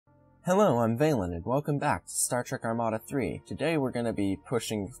Hello, I'm Valen, and welcome back to Star Trek Armada 3. Today we're going to be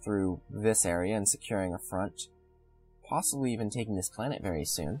pushing through this area and securing a front, possibly even taking this planet very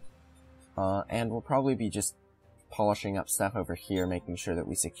soon. And we'll probably be just polishing up stuff over here, making sure that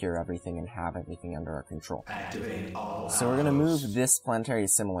we secure everything and have everything under our control. So we're going to move this planetary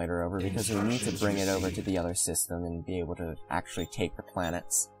simulator over because we need to bring it over to the other system and be able to actually take the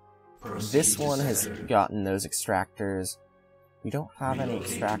planets. This one has gotten those extractors. We don't have any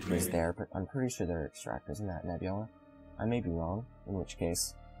extractors there, but I'm pretty sure there are extractors in that nebula. I may be wrong, in which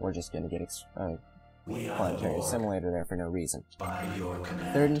case we're just going to get planetary simulator there for no reason.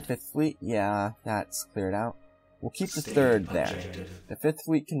 3rd and 5th Fleet, yeah, that's cleared out. We'll keep the 3rd there. The 5th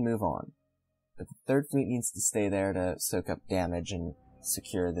Fleet can move on, but the 3rd Fleet needs to stay there to soak up damage and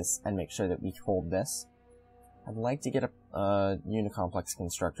secure this and make sure that we hold this. I'd like to get a Unicomplex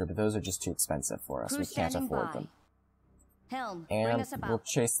constructor, but those are just too expensive for us. We can't afford them. Helm, and we'll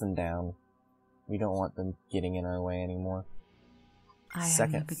chase them down. We don't want them getting in our way anymore.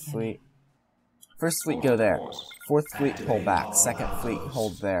 2nd Fleet. 1st Fleet, go there. 4th Fleet, pull back. 2nd Fleet,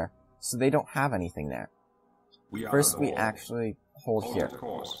 hold there. So they don't have anything there. 1st Fleet, actually hold here.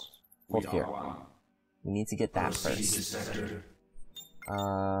 Hold here. We need to get that first.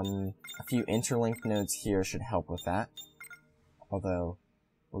 A few interlinked nodes here should help with that. Although,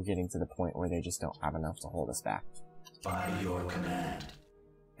 we're getting to the point where they just don't have enough to hold us back. By your command.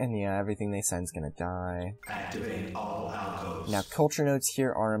 And yeah, everything they send's gonna die. Activate all alcos. Now, culture nodes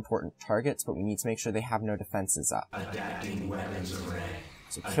here are important targets, but we need to make sure they have no defenses up. Adapting weapons array.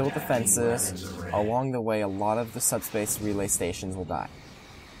 So kill defenses. Along the way, a lot of the subspace relay stations will die.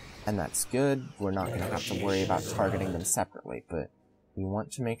 And that's good. We're not gonna have to worry about targeting them separately, but we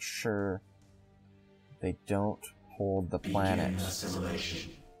want to make sure they don't hold the planet.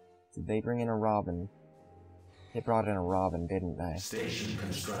 Did they bring in a Robin? They brought in a Robin, didn't they? Station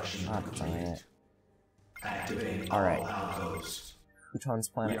construction complete. Activate Alright. alcos. Pluton's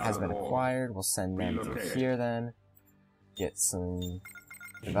planet has been acquired. We'll send them through here then. Get some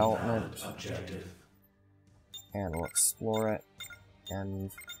development. And we'll explore it.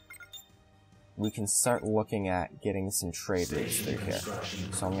 And we can start looking at getting some trade routes through here.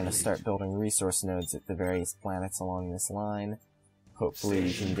 So I'm going to start building resource nodes at the various planets along this line. Hopefully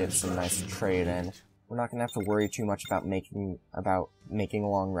we can get some nice trade in. We're not going to have to worry too much about making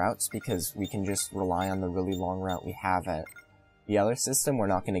long routes, because we can just rely on the really long route we have at the other system. We're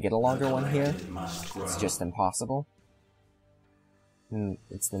not going to get a longer one here. It's just impossible. And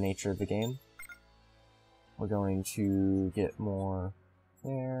it's the nature of the game. We're going to get more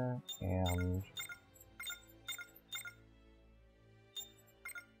there, and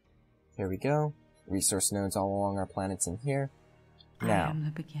here we go. Resource nodes all along our planets in here. Now,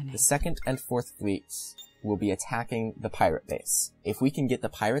 the 2nd and 4th Fleets will be attacking the pirate base. If we can get the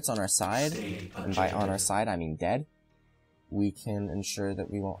pirates on our side, and by on our side I mean dead, we can ensure that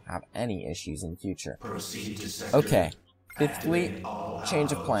we won't have any issues in future. Okay, 5th Fleet,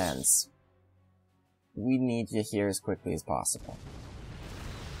 change of plans. We need you here as quickly as possible.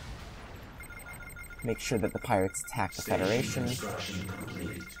 Make sure that the pirates attack the Federation.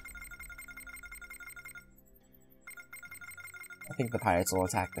 I think the pirates will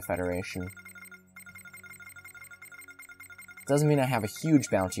attack the Federation. Doesn't mean I have a huge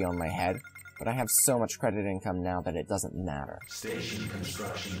bounty on my head, but I have so much credit income now that it doesn't matter.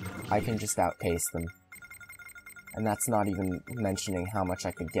 I can just outpace them. And that's not even mentioning how much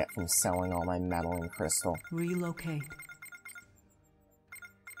I could get from selling all my metal and crystal. Relocate.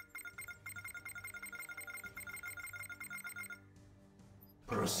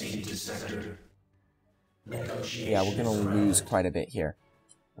 Proceed to sector. Yeah, we're gonna lose quite a bit here.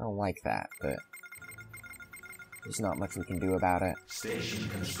 I don't like that, but there's not much we can do about it.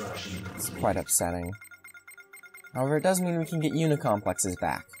 It's quite upsetting. However, it does mean we can get Unicomplexes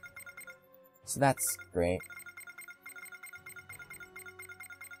back. So that's great.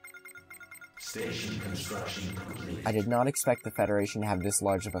 Station construction complete. I did not expect the Federation to have this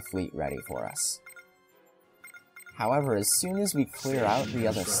large of a fleet ready for us. However, as soon as we clear out the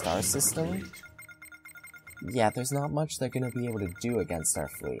other star system, yeah, there's not much they're going to be able to do against our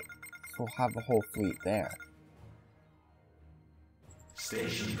fleet. We'll have the whole fleet there.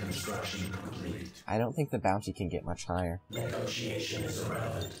 Station construction complete. I don't think the bounty can get much higher. Negotiation is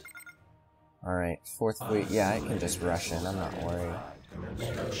irrelevant. Alright, 4th Fleet, yeah, it can just rush in, I'm not worried.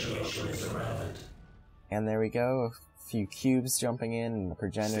 Negotiation is irrelevant. And there we go, a few cubes jumping in, and the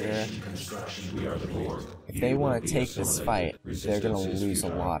progenitor. We are the Borg. If they want to take this fight, they're going to lose a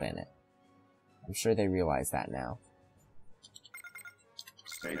lot in it. I'm sure they realize that now.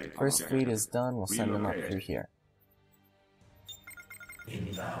 1st Fleet is done, we'll send them up through here.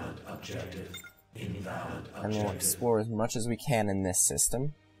 Invalid objective. Invalid objective. And we'll explore as much as we can in this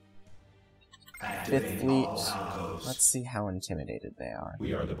system. Fifth Fleet, let's see how intimidated they are.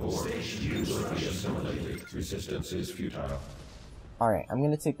 We are the Borg. Assimilated. Resistance is futile. Alright, I'm going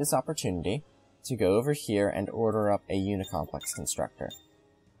to take this opportunity to go over here and order up a Unicomplex constructor.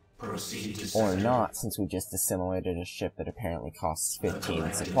 Proceed to Or sector. not, since we just assimilated a ship that apparently costs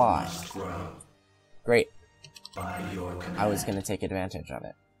 15 supply. Must grow. Great, By your command. I was going to take advantage of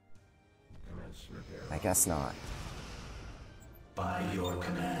it. I guess not. By your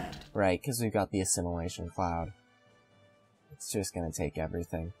command. Right, because we've got the assimilation cloud. It's just going to take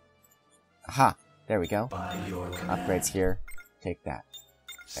everything. Aha! There we go. By your command. Upgrades here. Take that.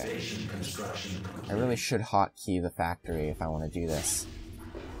 Station construction complete. I really should hotkey the factory if I want to do this.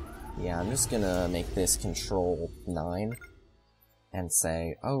 Yeah, I'm just gonna make this control 9 and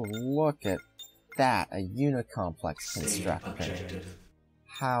say, oh, look at that, a Unicomplex State constructor. objective.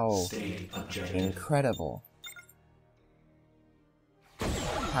 How State objective. incredible.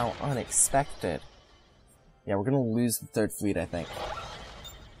 How unexpected. Yeah, we're gonna lose the third fleet, I think.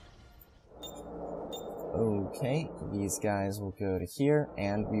 Okay, these guys will go to here,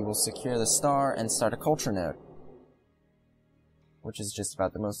 and we will secure the star and start a culture node. Which is just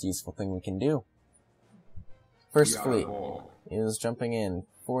about the most useful thing we can do. First fleet is jumping in.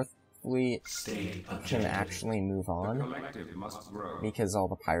 Fourth fleet State can objective. actually move on Collective must grow. because all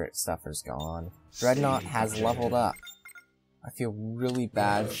the pirate stuff is gone. Dreadnought has leveled up. I feel really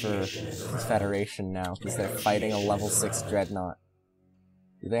bad for the Federation now because they're fighting a level 6 Dreadnought.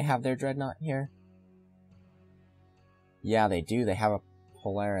 Do they have their Dreadnought here? Yeah, they do. They have a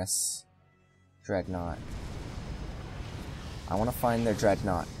Polaris Dreadnought. I want to find their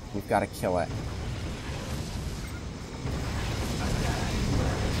Dreadnought. We've got to kill it.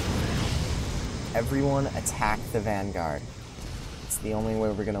 Everyone attack the Vanguard. It's the only way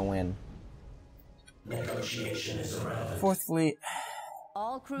we're gonna win. Negotiation is irrelevant. Fourth Fleet,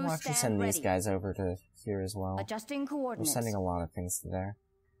 All crews we'll actually stand send ready. these guys over to here as well. Adjusting We're coordinates. sending a lot of things to there.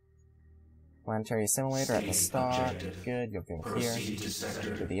 Planetary Assimilator at the star. Objective. Good, you'll go here. Proceed to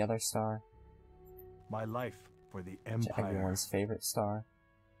sector. To the other star. My life for the To Empire. everyone's favorite star.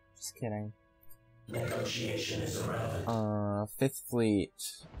 Just kidding. Negotiation is irrelevant. Fifth Fleet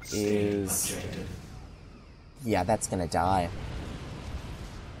is... Objective. Yeah, that's gonna die.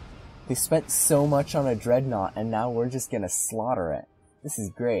 They spent so much on a Dreadnought, and now we're just gonna slaughter it. This is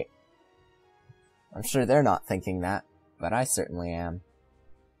great. I'm sure they're not thinking that, but I certainly am.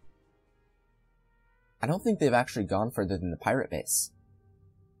 I don't think they've actually gone further than the pirate base.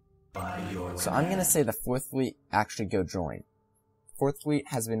 By your So I'm gonna say the 4th Fleet actually go join. 4th Fleet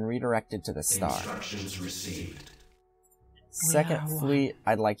has been redirected to the star. Instructions received. 2nd Fleet,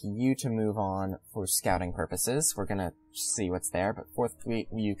 I'd like you to move on for scouting purposes. We're gonna see what's there, but 4th Fleet,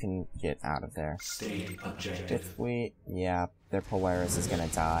 you can get out of there. State 5th objective. Fleet, yeah, their Polaris is gonna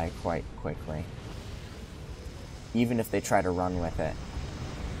die quite quickly. Even if they try to run with it.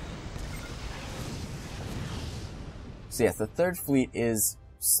 So yes, the 3rd Fleet is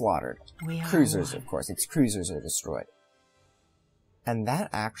slaughtered. Cruisers, of course. Its cruisers are destroyed. And that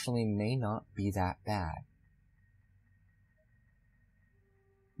actually may not be that bad.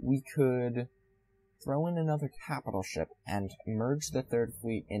 We could throw in another capital ship and merge the 3rd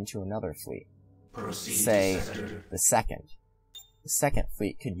Fleet into another fleet. Proceed Say, to sector. the 2nd. The 2nd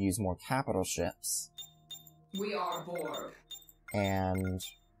Fleet could use more capital ships. We are Borg. And,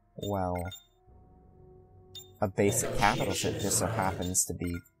 well, a basic capital ship just so happens to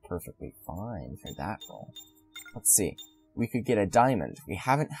be perfectly fine for that role. Let's see. We could get a diamond. We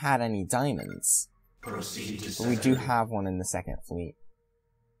haven't had any diamonds, Proceed to but sector. we do have one in the 2nd Fleet.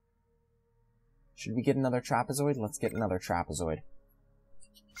 Should we get another trapezoid? Let's get another trapezoid.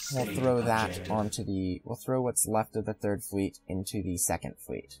 We'll State throw that objective. onto the... We'll throw what's left of the 3rd Fleet into the 2nd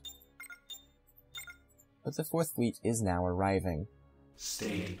Fleet. But the 4th Fleet is now arriving.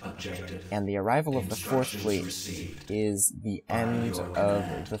 State objective. And the arrival of the 4th Instructions Fleet received. is the By end your of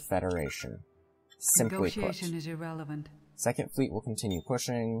command. the Federation. Simply put. Negotiation is irrelevant. 2nd Fleet will continue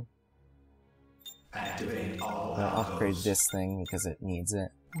pushing. Activate all We'll upgrade outposts. this thing because it needs it.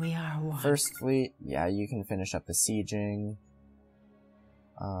 We are one. 1st Fleet, yeah, you can finish up the sieging.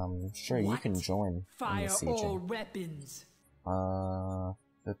 Sure, you can join in Fire the all sieging. weapons.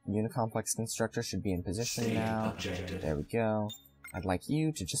 The Unicomplex constructor should be in position State now. objective. There we go. I'd like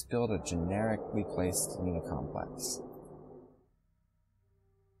you to just build a generically placed Unicomplex.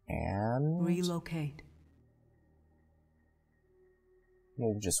 And Relocate.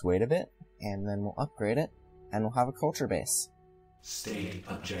 we'll just wait a bit, and then we'll upgrade it, and we'll have a culture base. State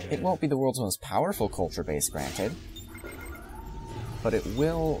objective. It won't be the world's most powerful culture base, granted. but it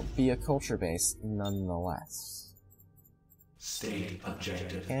will be a culture base nonetheless. State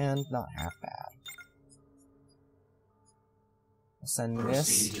objective. And not half bad. We'll send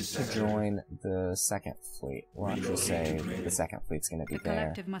this to join the second fleet. We'll actually say the second fleet's going to be The there,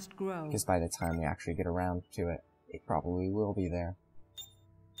 collective must grow. because by the time we actually get around to it, it probably will be there.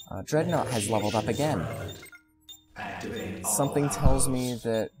 Dreadnought has leveled up again. Something tells me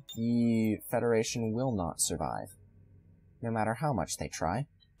that the Federation will not survive. No matter how much they try.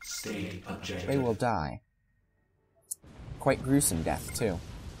 State objective. They will die. Quite gruesome death, too.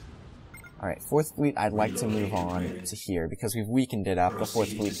 Alright, 4th Fleet I'd like to move on to here, because we've weakened it up. The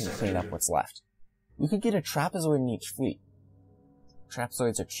 4th Fleet can clean up what's left. We could get a trapezoid in each fleet.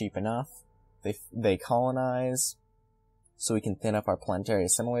 Trapezoids are cheap enough. They colonize, so we can thin up our planetary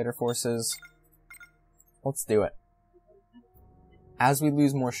assimilator forces. Let's do it. As we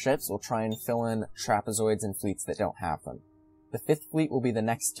lose more ships, we'll try and fill in trapezoids in fleets that don't have them. The 5th Fleet will be the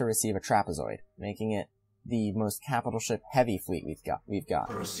next to receive a trapezoid, making it the most capital ship heavy fleet we've got.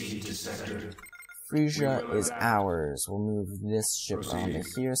 Proceed to sector. Frisia is ours. We'll move this ship onto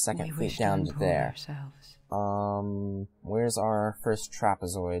here, second fleet down to there. Where's our first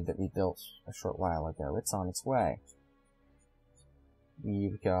trapezoid that we built a short while ago? It's on its way.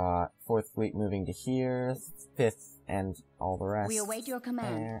 We've got 4th Fleet moving to here, 5th, and all the rest. We await your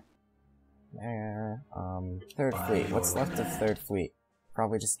command. There. 3rd Fleet. What's left of 3rd Fleet?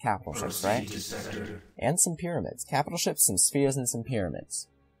 Probably just capital ships, right? And some pyramids. Capital ships, some spheres, and some pyramids.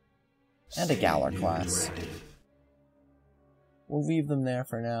 And a Galler class. We'll leave them there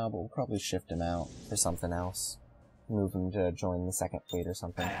for now, but we'll probably shift them out for something else. Move them to join the 2nd Fleet or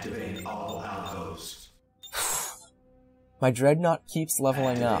something. Activate all outposts. My Dreadnought keeps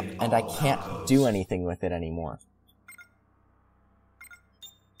leveling up, and I can't do anything with it anymore.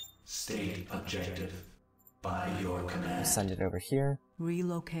 State objective. By your command. We'll send it over here.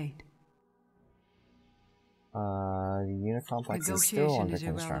 Relocate. The unit complex is still under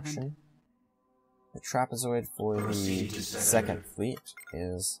construction. The trapezoid for the 2nd Fleet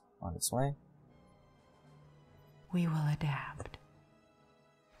is on its way. We will adapt.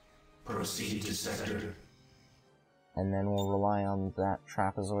 Proceed to sector. And then we'll rely on that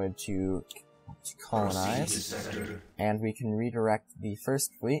trapezoid to colonize. And we can redirect the 1st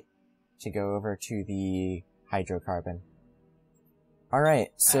Fleet to go over to the hydrocarbon. Alright,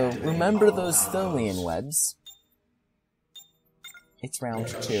 so remember those Tholian webs? It's round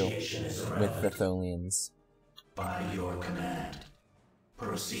 2 with the Tholians. By your command.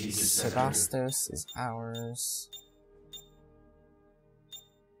 Proceed to sector. Sebastos is ours.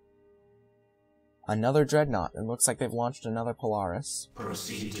 Another Dreadnought. It looks like they've launched another Polaris.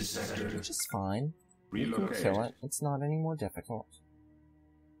 Proceed to sector. Which is fine. You can kill it. It's not any more difficult.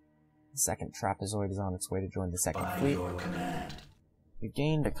 The 2nd trapezoid is on its way to join the 2nd Fleet. We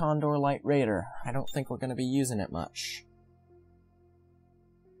gained a Condor Light Raider. I don't think we're going to be using it much.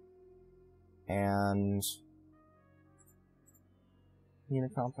 And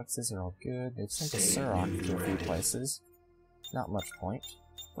unit complexes are all good. They've sent a Surrock to a few places. Not much point,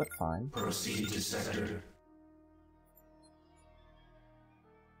 but fine. Proceed to sector.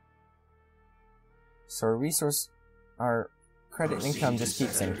 So our credit income just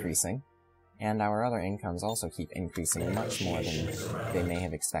keeps increasing, and our other incomes also keep increasing much more than they may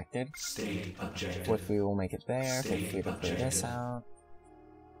have expected. 4th Fleet will make it there. 5th Fleet will clear this out.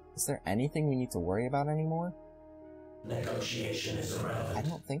 Is there anything we need to worry about anymore? Negotiation is around. I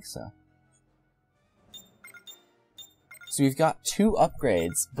don't think so. So we've got 2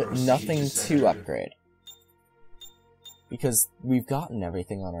 upgrades, but nothing to upgrade. Because we've gotten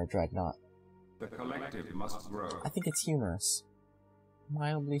everything on our Dreadnought. The collective must grow. I think it's humorous.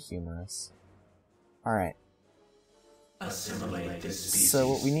 Mildly humorous. Alright. Assimilate this species. So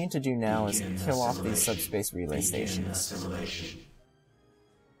what we need to do now is kill off these subspace relay stations. Assimilation.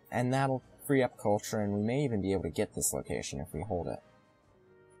 And that'll free up culture, and we may even be able to get this location if we hold it.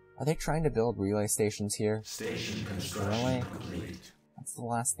 Are they trying to build relay stations here? Station construction Really? complete. That's the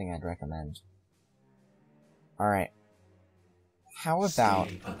last thing I'd recommend. Alright. How about,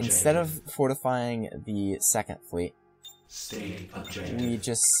 instead of fortifying the 2nd Fleet, we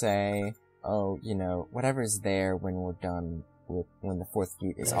just say, oh, you know, whatever's there when we're done with, when the 4th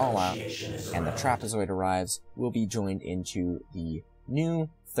Fleet is all out, and the trapezoid arrives, will be joined into the new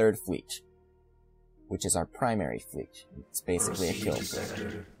 3rd Fleet, which is our primary fleet. It's basically a kill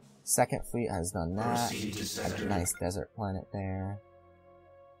fleet. 2nd Fleet has done that. A nice desert planet there.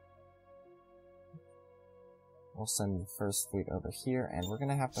 We'll send the 1st Fleet over here, and we're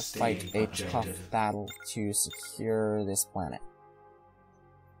gonna have to fight a tough battle to secure this planet.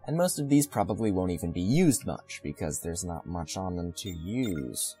 And most of these probably won't even be used much, because there's not much on them to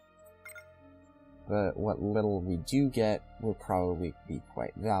use. But what little we do get will probably be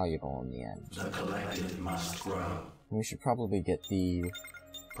quite valuable in the end. The collective must grow. We should probably get the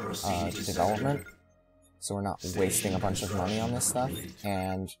development, so we're not wasting a bunch of money on this stuff,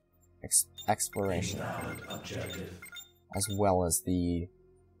 and exploration, as well as the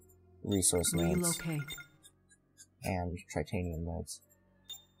resource nodes Relocate. and titanium nodes.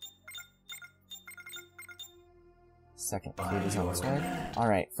 Second fleet is on its way.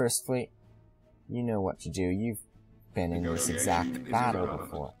 Alright, first fleet, you know what to do. You've been in this exact battle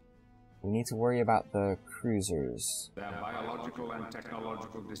before. We need to worry about the cruisers. Their biological and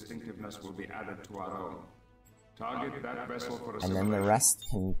technological distinctiveness will be added to our own. Target that vessel for a And then the rest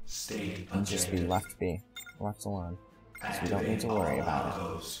can State just be left alone. So we don't need to worry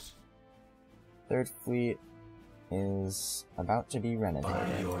about it. Third fleet is about to be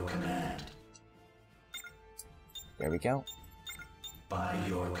renovated. Your command. There we go. By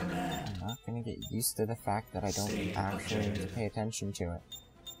your command. I'm not gonna get used to the fact that I don't actually need to pay attention to it.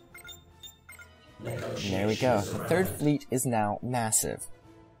 And there we go. The third fleet is now massive.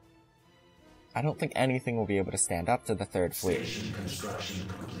 I don't think anything will be able to stand up to the third fleet. Station construction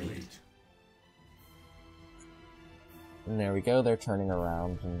complete. And there we go, they're turning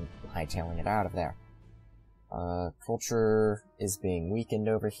around and hightailing it out of there. Culture is being weakened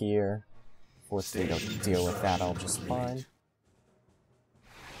over here. Fourth fleet will deal with that all just fine.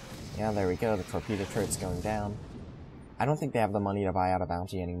 Yeah, there we go, the torpedo turret's going down. I don't think they have the money to buy out a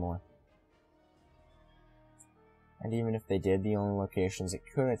bounty anymore. And even if they did, the only locations it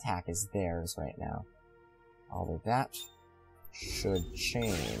could attack is theirs right now. Although that should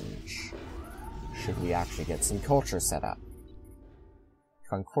change. Should we actually get some culture set up.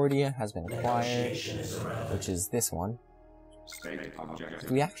 Concordia has been acquired, which is this one. State objective.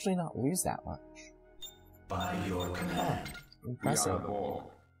 Did we actually not lose that much? By your command. We are Impressive. the Borg.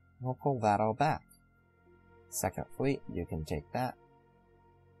 We'll pull that all back. Second fleet, you can take that.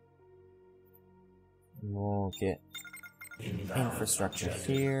 We'll get infrastructure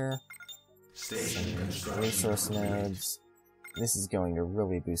here. Some resource nodes. This is going to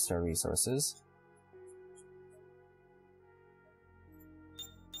really boost our resources.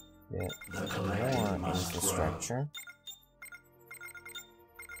 Get more infrastructure.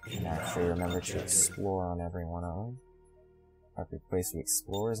 And actually remember to explore on every one of them. Every place we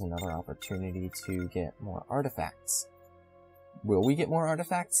explore is another opportunity to get more artifacts. Will we get more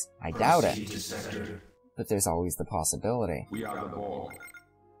artifacts? I doubt it. But there's always the possibility. We are the Borg.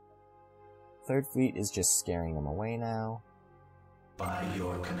 Third fleet is just scaring them away now. By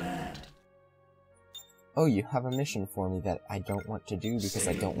your command. Oh, you have a mission for me that I don't want to do because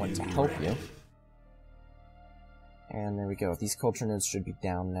I don't want to help you. And there we go. These culture nodes should be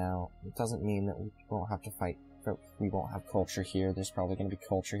down now. It doesn't mean that we won't have to fight, but we won't have culture here. There's probably going to be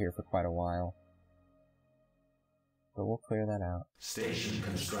culture here for quite a while. But we'll clear that out. Station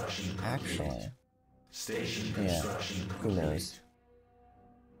construction complete. Actually, Station construction who complete. knows?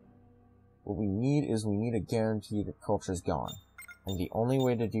 What we need is we need a guarantee that culture's gone. And the only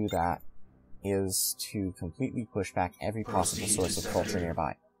way to do that is to completely push back every possible source of culture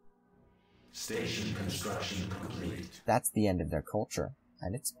nearby. Station construction complete. That's the end of their culture,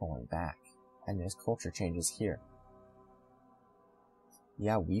 and it's pulling back. And there's culture changes here.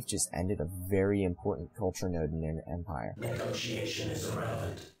 Yeah, we've just ended a very important culture node in an empire. Negotiation is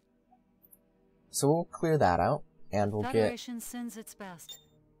irrelevant. So we'll clear that out, and we'll get... Federation sends its best.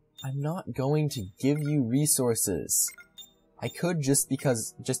 I'm not going to give you resources. I could just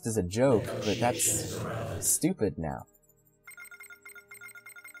as a joke, but that's stupid now.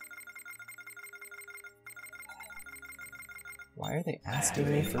 Why are they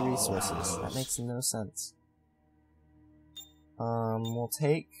asking me for resources? That makes no sense. We'll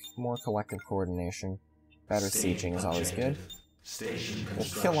take more collective coordination. Better sieging is always good.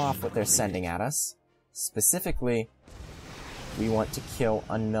 We'll kill off what they're sending at us. Specifically, we want to kill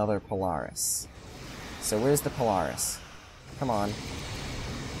another Polaris. So where's the Polaris? Come on.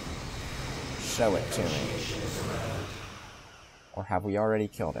 Show it to me. Or have we already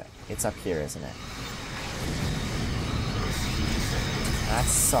killed it? It's up here, isn't it?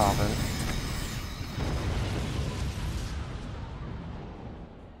 That's Sovereign.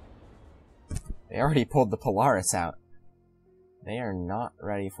 They already pulled the Polaris out. They are not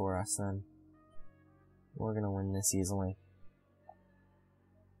ready for us then. We're gonna win this easily.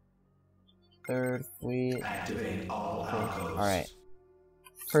 Third fleet. Alright.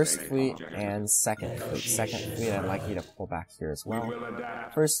 First fleet and second fleet. Second fleet, I'd like you to pull back here as well.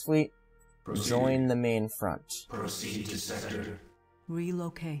 First fleet, join the main front. Proceed to sector.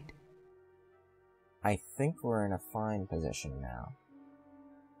 Relocate. I think we're in a fine position now.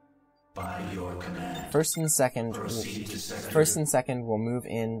 By your command. First and second we'll move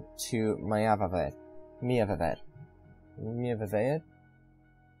in to Miavaved,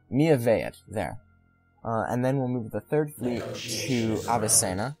 there. And then we'll move the third fleet to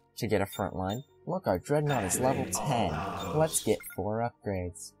Avicenna to get a front line. Look, our dreadnought is level 10. Let's get 4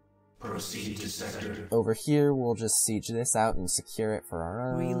 upgrades. Proceed to sector. Over here, we'll just siege this out and secure it for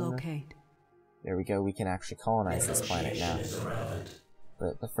our own. Relocate. There we go, we can actually colonize this planet now.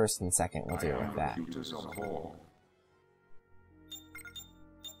 The first and second will deal with that. Computers of Borg.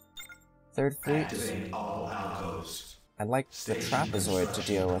 Third fleet, Activate all outposts. I'd like the trapezoid to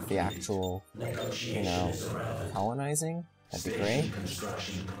deal with the actual, colonizing. That'd be great.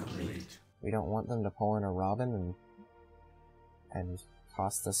 Construction complete. We don't want them to pull in a Robin and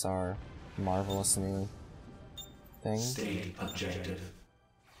cost us our marvelous new thing. State objective.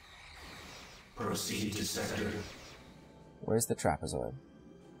 Proceed to sector. Where's the trapezoid?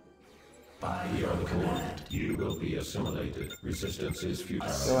 By your command. You will be assimilated. Resistance is futile.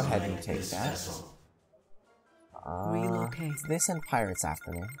 Go ahead and take that. Relocate. They send pirates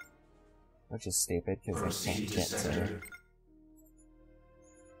after me, which is stupid because they can't get to me.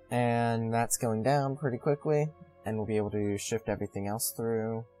 And that's going down pretty quickly, and we'll be able to shift everything else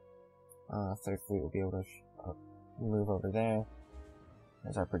through. Third fleet will be able to move over there.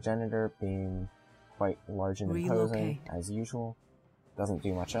 There's our progenitor being quite large and imposing, as usual. Doesn't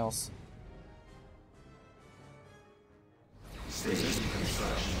do much else.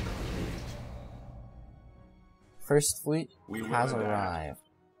 First fleet has arrived.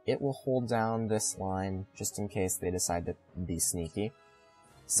 It will hold down this line just in case they decide to be sneaky.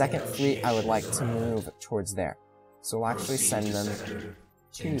 Second fleet, I would like to move towards there. So we'll actually send them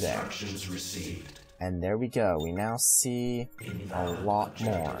to there. And there we go. We now see a lot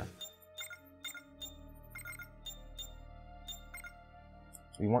more.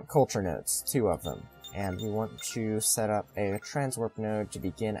 We want culture nodes, 2 of them. And we want to set up a transwarp node to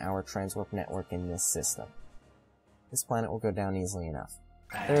begin our transwarp network in this system. This planet will go down easily enough.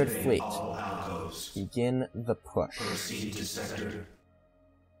 Third fleet, begin the push.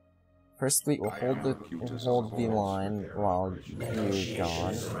 First fleet will hold the line while you're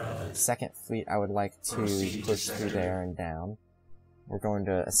gone. Second fleet, I would like to push through there and down. We're going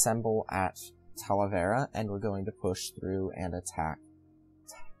to assemble at Talavera, and we're going to push through and attack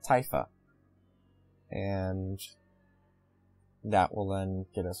Taifa. And that will then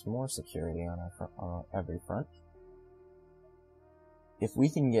get us more security on our every front. If we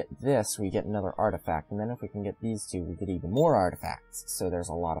can get this, we get another artifact, and then if we can get these 2, we get even more artifacts. So there's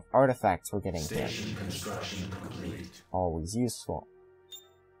a lot of artifacts we're getting here. Always useful.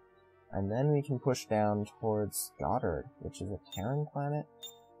 And then we can push down towards Goddard, which is a Terran planet.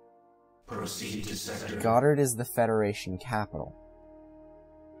 Proceed to sector. Goddard is the Federation capital.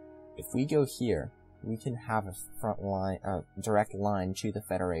 If we go here, we can have a front line, direct line to the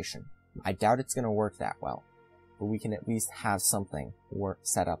Federation. I doubt it's going to work that well, but we can at least have something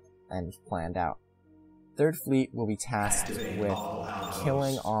set up and planned out. Third Fleet will be tasked with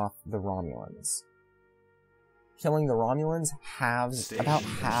killing off the Romulans. Killing the Romulans about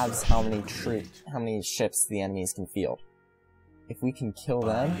halves how many ships the enemies can field. If we can kill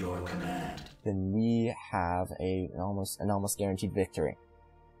them, then we have an almost guaranteed victory.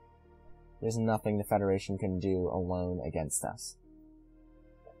 There's nothing the Federation can do alone against us.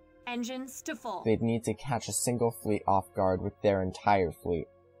 Engines to full. They'd need to catch a single fleet off guard with their entire fleet,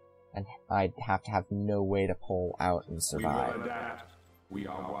 and I'd have to have no way to pull out and survive. We will adapt. We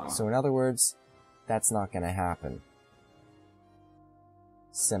are one. So in other words, that's not gonna happen.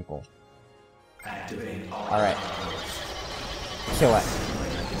 Simple. Alright. Kill it.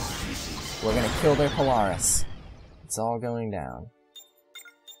 We're gonna kill their Polaris. It's all going down.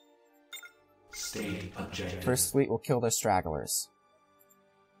 First Fleet will kill their stragglers.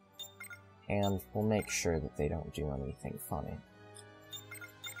 And we'll make sure that they don't do anything funny.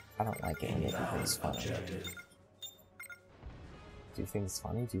 I don't like it when they do things funny. Do things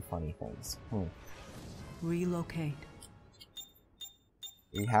funny? Do funny things. Relocate.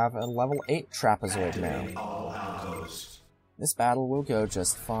 We have a level 8 trapezoid now. This battle will go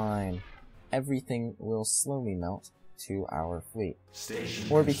just fine. Everything will slowly melt to our fleet.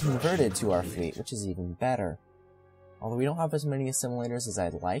 Or be converted to our fleet, which is even better. Although we don't have as many assimilators as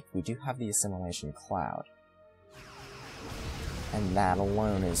I'd like, we do have the assimilation cloud. And that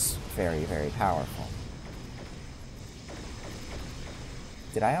alone is very, very powerful.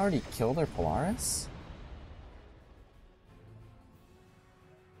 Did I already kill their Polaris?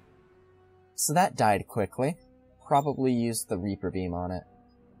 So that died quickly. probably use the Reaper Beam on it.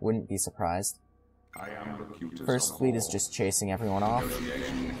 Wouldn't be surprised. I am Locutus First of fleet is Borg. just chasing everyone off.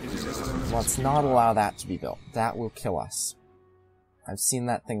 Negotiation is resistance. Let's not allow that to be built. That will kill us. I've seen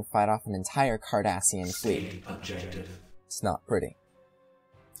that thing fight off an entire Cardassian fleet. State objective. It's not pretty.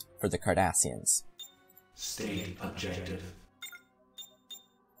 For the Cardassians. State objective.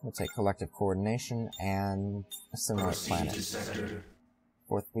 We'll take collective coordination and assimilate Proceed to planet. sector.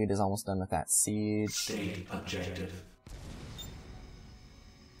 Fourth fleet is almost done with that siege. State objective.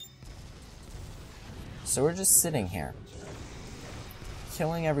 So we're just sitting here,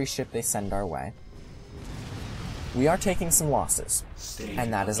 killing every ship they send our way. We are taking some losses, State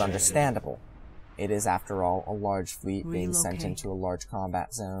and that is objective. understandable. It is, after all, a large fleet being sent Relocate. into a large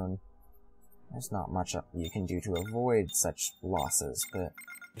combat zone. There's not much you can do to avoid such losses, but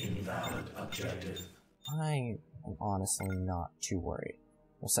Invalid objective. I am honestly not too worried.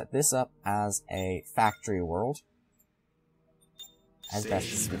 We'll set this up as a factory world, as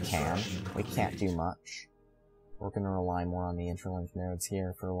best as we can. We can't do much. We're going to rely more on the interlink nodes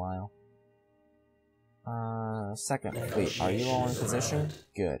here for a while. Second fleet, are you all in position?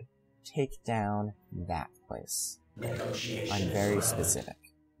 Good. Take down that place. Negotiation I'm is very rapid. specific.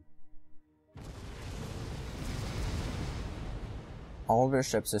 All of our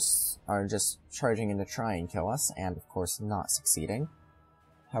ships are just charging in to try and kill us, and of course not succeeding.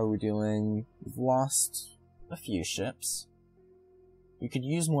 How are we doing? We've lost a few ships. We could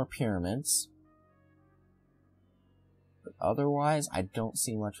use more pyramids. But otherwise, I don't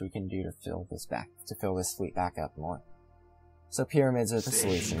see much we can do to fill this fleet back up more. So pyramids are the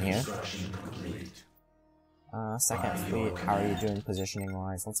solution here. Construction complete. Second fleet, how are you doing positioning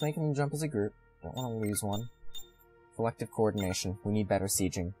wise? Let's make them jump as a group. Don't want to lose one. Collective coordination. We need better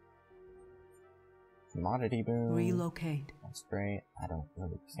sieging. Commodity boom. Relocate. That's great. I don't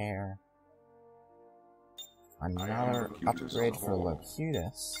really care. I am Another Locutus upgrade of for Borg.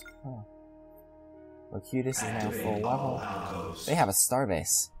 Locutus. Huh. Locutus is now Activate full all level. outposts. They have a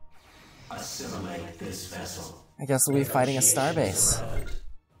starbase. Assimilate this vessel. I guess we'll be fighting a starbase.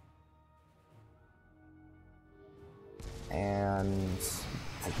 And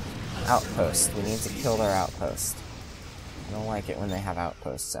outpost. We need to kill their outpost. I don't like it when they have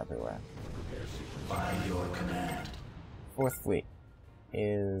outposts everywhere. By your command. Fourth fleet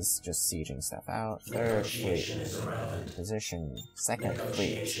is just sieging stuff out. Third fleet in position. Second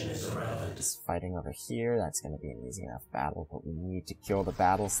fleet is fighting over here. That's going to be an easy enough battle, but we need to kill the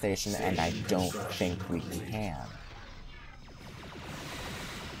battle station, and I don't think we can.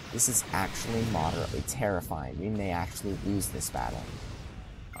 This is actually moderately terrifying. We may actually lose this battle.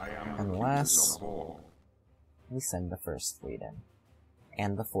 I am Unless- Locutus of Borg. We send the first fleet in.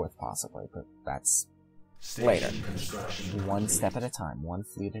 And the fourth possibly, but that's Station later. construction One complete. step at a time, one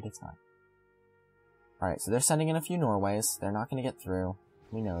fleet at a time. Alright, so they're sending in a few Norways. They're not going to get through.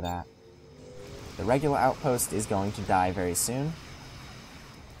 We know that. The regular outpost is going to die very soon.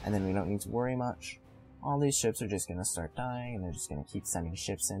 And then we don't need to worry much. All these ships are just going to start dying, and they're just going to keep sending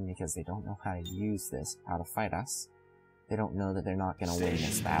ships in because they don't know how to use this, how to fight us. They don't know that they're not going to win this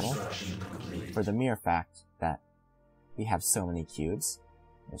Station battle. construction complete. For the mere fact that we have so many cubes,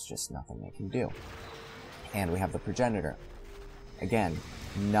 there's just nothing they can do. And we have the progenitor. Again,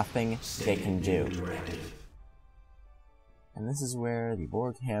 nothing they can do. Directive. And this is where the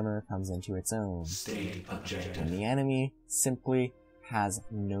Borg hammer comes into its own. State When objective. the enemy simply has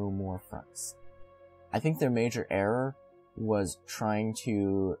no more fronts. I think their major error was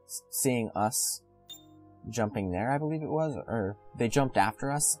seeing us jumping there, I believe it was, or they jumped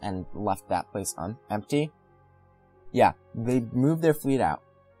after us and left that place empty. Yeah, they moved their fleet out.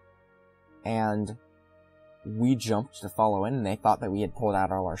 And we jumped to follow in, and they thought that we had pulled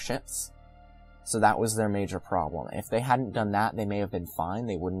out all our ships. So that was their major problem. If they hadn't done that, they may have been fine.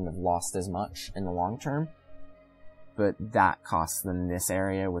 They wouldn't have lost as much in the long term. But that cost them this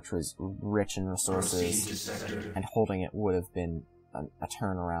area, which was rich in Proceed to resources, sector. and holding it would have been a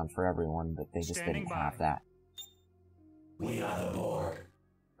turnaround for everyone, but they just Standing didn't by. have that. We are the Borg.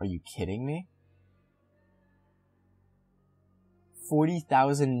 Are you kidding me?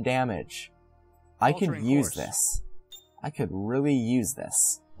 40,000 damage. I could Altering use course. this. I could really use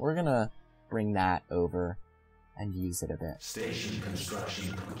this. We're gonna bring that over and use it a bit. Station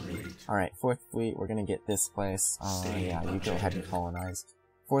construction complete. Alright, fourth fleet, we're gonna get this place. Stay Yeah, you go ahead and objective. colonize.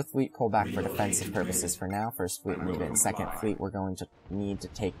 Fourth fleet, pull back for Relocate defensive to purposes for now. First fleet, move in. Second fleet, we're going to need to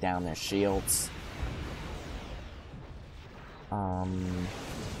take down their shields. I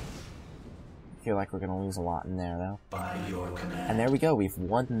feel like we're gonna lose a lot in there, though. By your command. And there we go, we've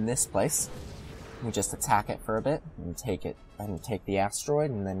won this place. We just attack it for a bit, and take the asteroid,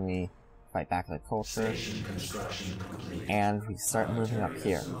 and then we fight back the culture, Station construction complete. and we start moving up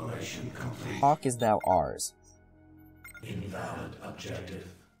here. Assimilation complete. Hawk is now ours. Invalid objective.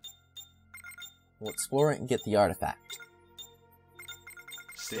 We'll explore it and get the artifact.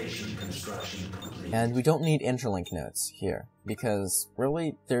 Station construction complete. And we don't need interlink nodes here, because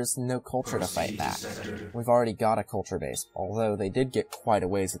really, there's no culture to fight Proceed back. sector. We've already got a culture base, although they did get quite a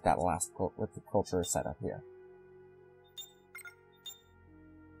ways with that last with the culture setup here.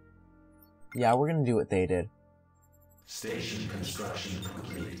 Yeah, we're gonna do what they did, Station construction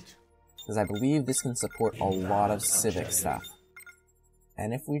complete. because I believe this can support a lot of civic stuff.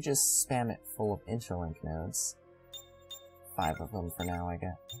 And if we just spam it full of interlink nodes, 5 of them for now, I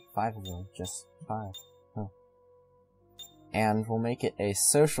guess. 5 of them, just 5. Huh. And we'll make it a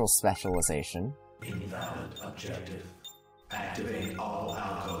social specialization. Invalid objective. Activate all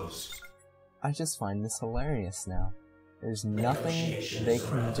outposts. I just find this hilarious now. There's nothing they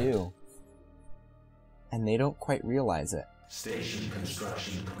can do. And they don't quite realize it. Station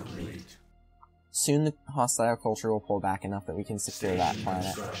construction complete. Soon the hostile culture will pull back enough that we can secure that Station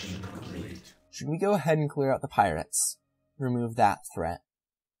planet. construction complete. Should we go ahead and clear out the pirates? Remove that threat.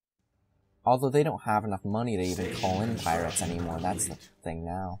 Although they don't have enough money to even call in pirates anymore, that's the thing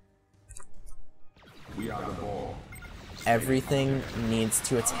now. We are the Borg. Everything needs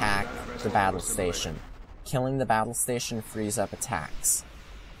to attack the battle station. Killing the battle station frees up attacks.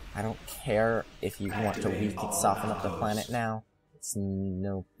 I don't care if you want to weak and soften up the planet now.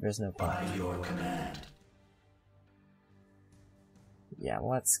 There's no point. By your command. Yeah,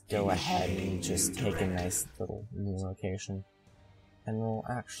 let's go ahead and just take a nice little new location. And we'll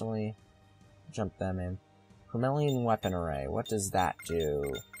actually jump them in. Chromelian weapon array, what does that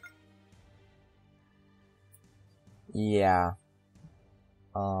do? Yeah.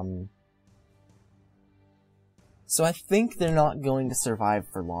 So I think they're not going to survive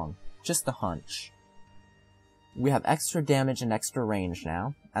for long. Just a hunch. We have extra damage and extra range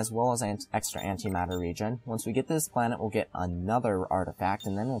now, as well as extra antimatter regen. Once we get to this planet, we'll get another artifact,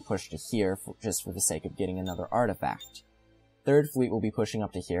 and then we'll push to here just for the sake of getting another artifact. Third Fleet will be pushing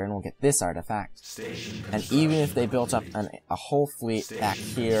up to here, and we'll get this artifact. Station And even if they construction built up complete. a whole fleet back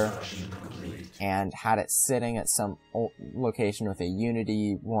Station here, construction complete. and had it sitting at some location with a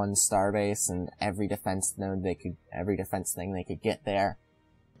Unity 1 starbase and every defense thing they could get there,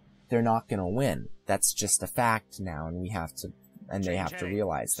 they're not gonna win. That's just a fact now, and they have to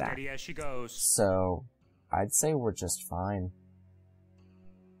realize that. Steady as she goes. So, I'd say we're just fine.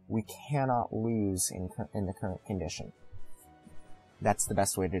 We cannot lose in the current condition. That's the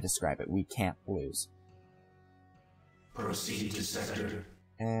best way to describe it. We can't lose. Proceed to sector.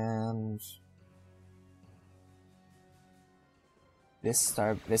 And this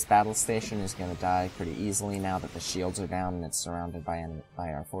battle station is going to die pretty easily now that the shields are down and it's surrounded by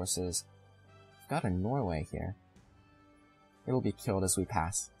our forces. We've got a Norway here. It'll be killed as we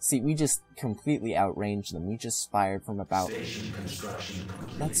pass. See, we just completely outranged them. We just fired from about... Station construction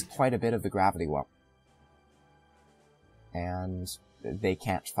complete. That's quite a bit of the gravity warp. And they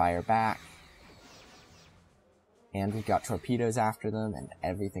can't fire back. And we've got torpedoes after them, and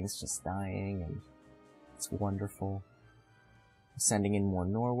everything's just dying, and it's wonderful. Sending in more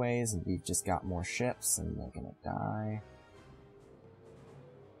Norways, and we've just got more ships, and they're gonna die.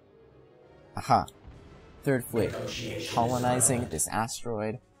 Aha! Third Fleet, colonizing this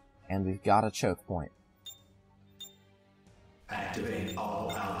asteroid, and we've got a choke point. Activate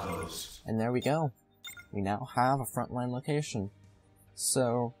all outposts. And there we go. We now have a frontline location.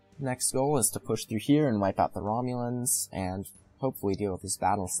 So, next goal is to push through here and wipe out the Romulans, and hopefully deal with this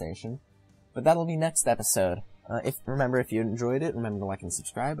battle station. But that'll be next episode. Remember, if you enjoyed it, remember to like and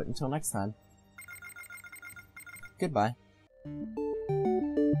subscribe, but until next time, goodbye.